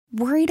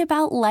Worried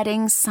about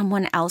letting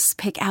someone else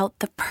pick out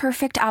the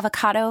perfect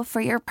avocado for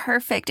your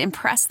perfect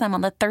impress them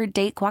on the third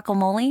date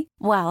guacamole?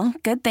 Well,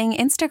 good thing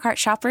Instacart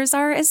shoppers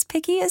are as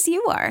picky as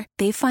you are.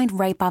 They find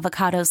ripe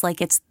avocados like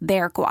it's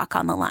their guac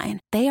on the line.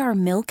 They are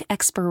milk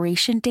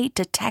expiration date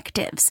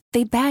detectives.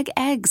 They bag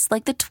eggs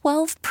like the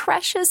 12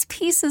 precious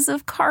pieces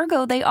of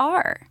cargo they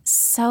are.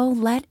 So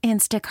let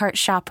Instacart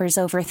shoppers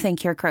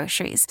overthink your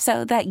groceries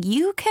so that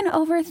you can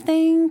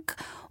overthink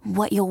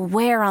what you'll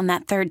wear on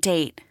that third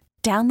date.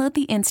 Download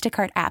the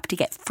Instacart app to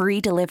get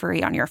free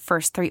delivery on your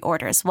first 3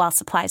 orders while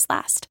supplies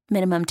last.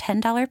 Minimum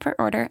 $10 per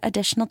order.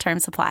 Additional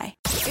terms apply.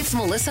 It's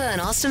Melissa and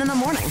Austin in the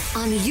morning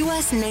on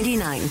US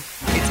 99.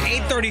 It's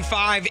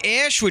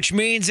 8:35-ish, which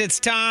means it's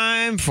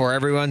time for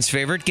everyone's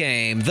favorite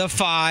game, the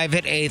 5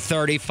 at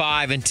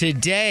 8:35. And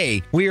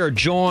today we are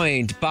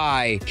joined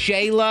by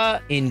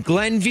Shayla in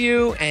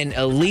Glenview and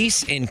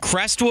Elyse in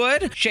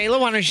Crestwood. Shayla,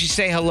 why don't you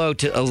say hello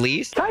to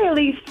Elyse? Hi,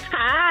 Elyse.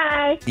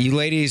 Hi. You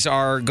ladies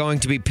are going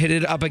to be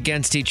pitted up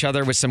against each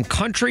other with some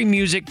country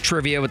music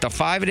trivia with the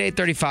 5 at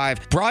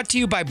 8:35, brought to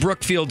you by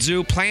Brookfield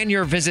Zoo. Plan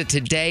your visit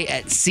today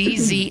at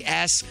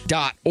czs.org.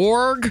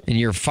 And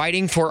you're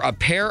fighting for a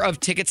pair of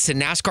tickets to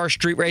NASCAR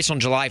Street Race on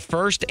July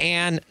 1st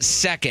and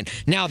 2nd.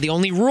 Now, the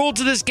only rule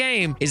to this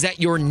game is that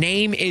your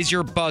name is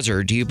your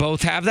buzzer. Do you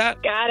both have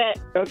that? Got it.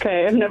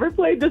 Okay, I've never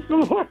played this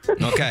before.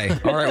 Okay.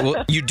 All right.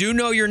 Well, you do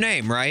know your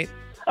name, right?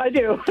 I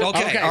do.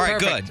 Okay. All right.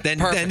 Perfect. Good.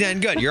 Then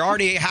good. You're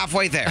already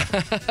halfway there.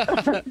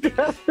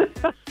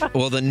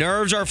 Well, the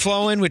nerves are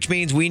flowing, which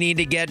means we need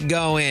to get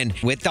going.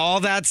 With all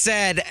that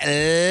said,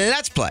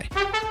 let's play.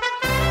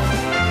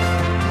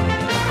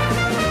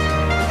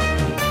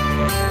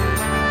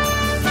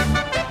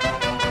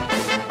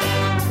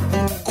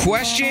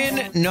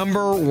 Question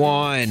number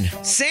 1.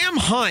 Sam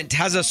Hunt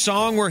has a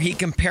song where he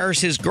compares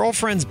his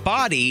girlfriend's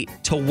body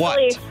to what?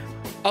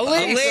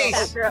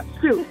 Elyse.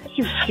 Shoot.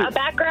 A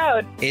back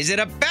road. Is it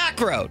a back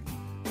road?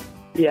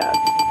 Yeah.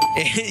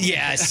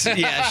 Yes.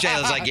 Yeah.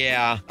 Shayla's like,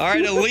 yeah. All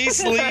right.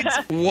 Elyse leads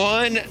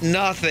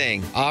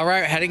 1-0. All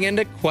right, heading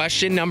into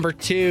question number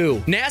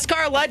 2.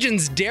 NASCAR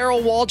legends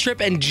Darrell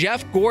Waltrip and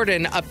Jeff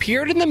Gordon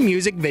appeared in the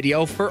music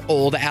video for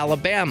Old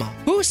Alabama.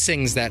 Who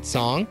sings that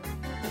song?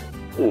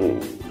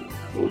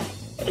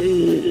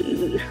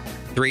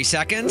 3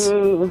 seconds?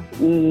 No.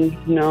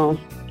 No.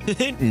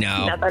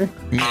 Nothing.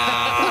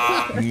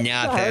 Nothing.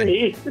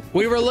 Sorry.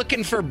 We were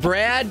looking for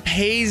Brad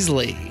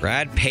Paisley.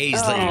 Brad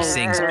Paisley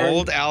sings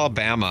Old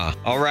Alabama.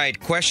 All right,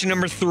 question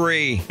number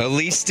 3.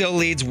 Elyse still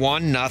leads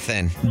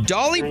 1-0.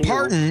 Dolly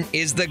Parton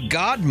is the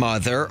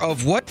godmother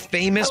of what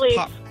famous Elyse.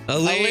 pop?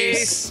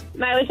 Elyse.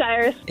 Miley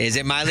Cyrus. Is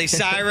it Miley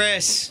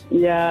Cyrus?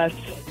 Yes.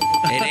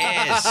 It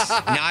is.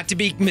 Not to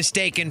be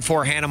mistaken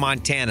for Hannah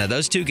Montana.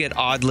 Those two get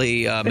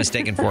oddly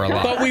mistaken for a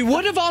lot. But we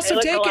would have also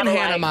look a taken lot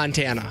Hannah alike.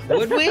 Montana.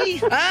 Would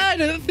we? I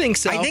don't think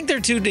so. I think they're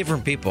two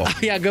different people.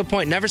 Yeah, good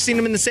point. Never seen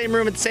them in the same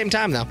room at the same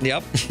time, though.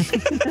 Yep.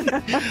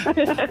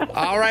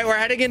 All right, we're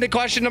heading into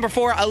question number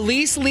 4.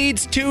 Elyse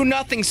leads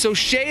 2-0. So,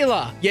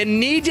 Shayla, you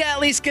need to at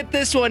least get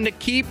this one to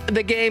keep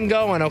the game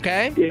going,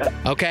 okay? Yeah.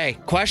 Okay,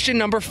 question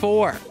number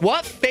 4.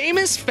 What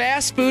famous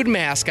fast food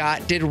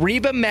mascot did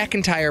Reba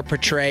McEntire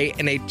portray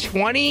in a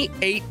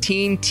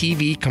 2018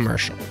 TV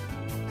commercial?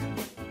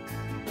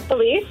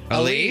 Elyse.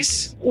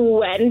 Elyse?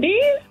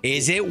 Wendy.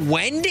 Is it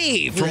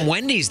Wendy? From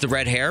Wendy's, the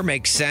red hair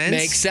makes sense.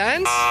 Makes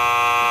sense?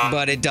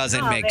 But it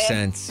doesn't make man.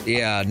 sense.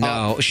 Yeah,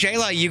 no.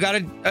 Shayla, you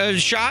got a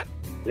shot?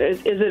 Is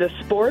it a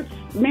sports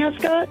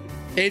mascot?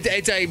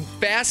 It's a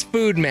fast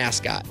food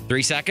mascot.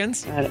 3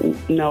 seconds?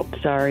 Nope,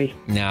 sorry.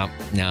 No,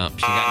 she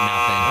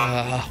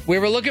got We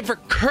were looking for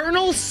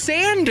Colonel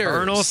Sanders.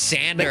 Colonel The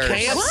Sanders.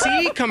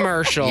 KFC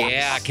commercial.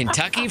 Yeah,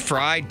 Kentucky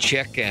Fried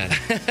Chicken.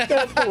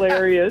 That's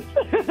hilarious.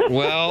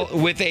 Well,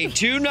 with a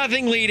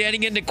 2-0 lead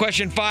heading into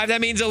question 5,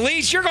 that means,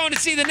 Elyse, you're going to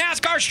see the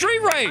NASCAR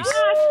Street Race.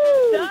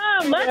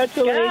 Awesome. Let's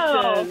go.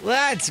 Congratulations.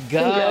 Let's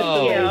go.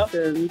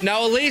 Congratulations.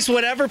 Now, Elyse,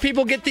 whenever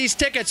people get these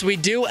tickets, we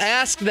do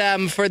ask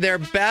them for their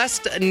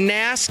best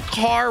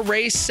NASCAR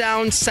race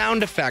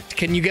sound effect.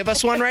 Can you give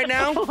us one right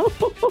now?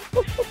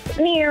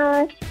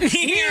 Meow. That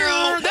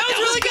was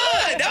really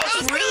good. That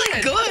was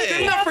really Good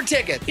good. enough for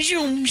tickets.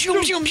 Zoom,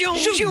 zoom, zoom, zoom,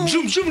 zoom,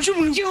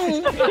 zoom,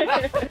 zoom.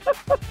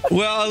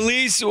 Well,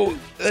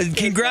 Elyse,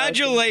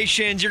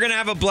 congratulations. You're going to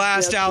have a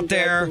blast out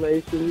there.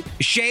 Congratulations.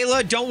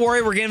 Shayla, don't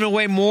worry. We're giving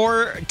away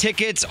more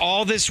tickets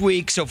all this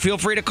week, so feel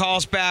free to call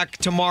us back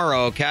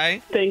tomorrow,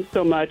 okay? Thanks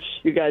so much.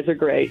 You guys are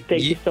great.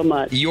 Thank you so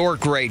much. You're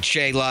great,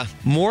 Shayla.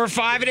 More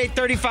 5 at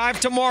 8:35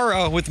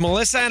 tomorrow with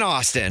Melissa and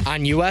Austin.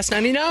 On US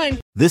 99.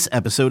 This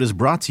episode is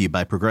brought to you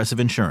by Progressive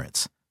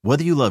Insurance.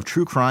 Whether you love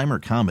true crime or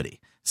comedy,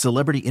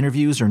 celebrity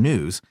interviews or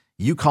news,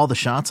 you call the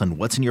shots on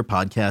what's in your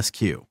podcast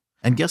queue.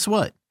 And guess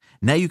what?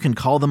 Now you can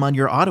call them on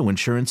your auto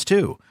insurance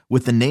too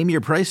with the Name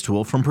Your Price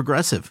tool from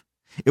Progressive.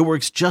 It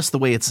works just the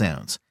way it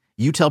sounds.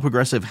 You tell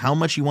Progressive how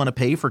much you want to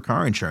pay for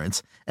car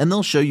insurance, and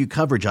they'll show you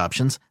coverage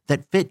options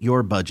that fit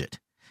your budget.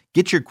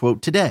 Get your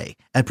quote today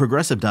at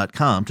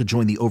Progressive.com to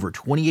join the over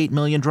 28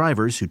 million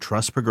drivers who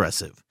trust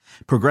Progressive.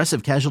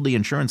 Progressive Casualty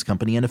Insurance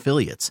Company and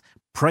Affiliates.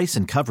 Price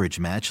and coverage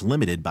match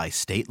limited by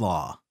state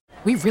law.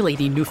 We really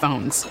need new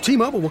phones.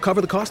 T-Mobile will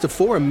cover the cost of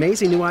 4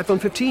 amazing new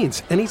iPhone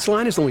 15s, and each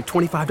line is only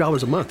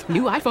 $25 a month.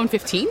 New iPhone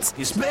 15s?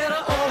 It's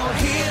better over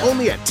here.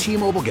 Only at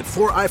T-Mobile, get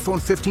 4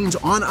 iPhone 15s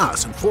on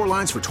us and 4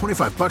 lines for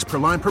 $25 per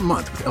line per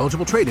month with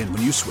eligible trade-in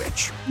when you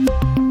switch.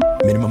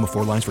 Minimum of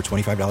 4 lines for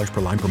 $25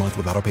 per line per month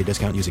with autopay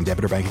discount using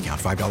debit or bank account.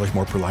 $5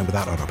 more per line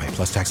without autopay,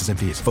 plus taxes and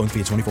fees. Phone fee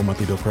at 24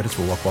 monthly bill credits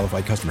for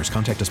well-qualified customers.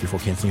 Contact us before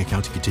canceling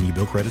account to continue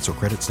bill credits or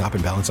credit stop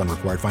and balance on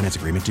required finance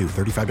agreement due.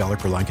 $35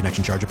 per line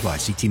connection charge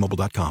applies. See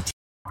T-Mobile.com.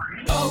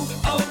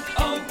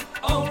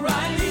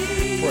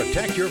 O'Reilly.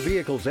 Protect your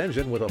vehicle's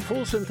engine with a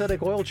full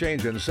synthetic oil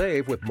change and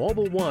save with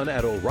Mobile One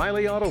at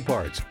O'Reilly Auto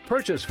Parts.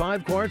 Purchase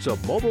 5 quarts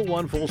of Mobile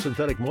One full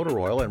synthetic motor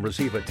oil and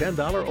receive a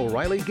 $10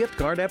 O'Reilly gift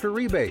card after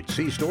rebate.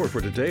 See store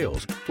for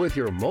details. With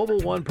your Mobile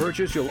One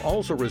purchase, you'll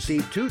also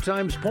receive 2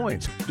 times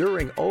points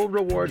during O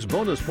Rewards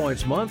Bonus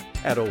Points Month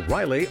at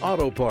O'Reilly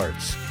Auto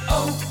Parts.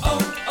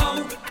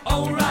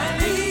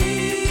 O'Reilly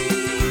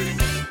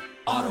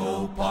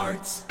Auto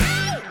Parts.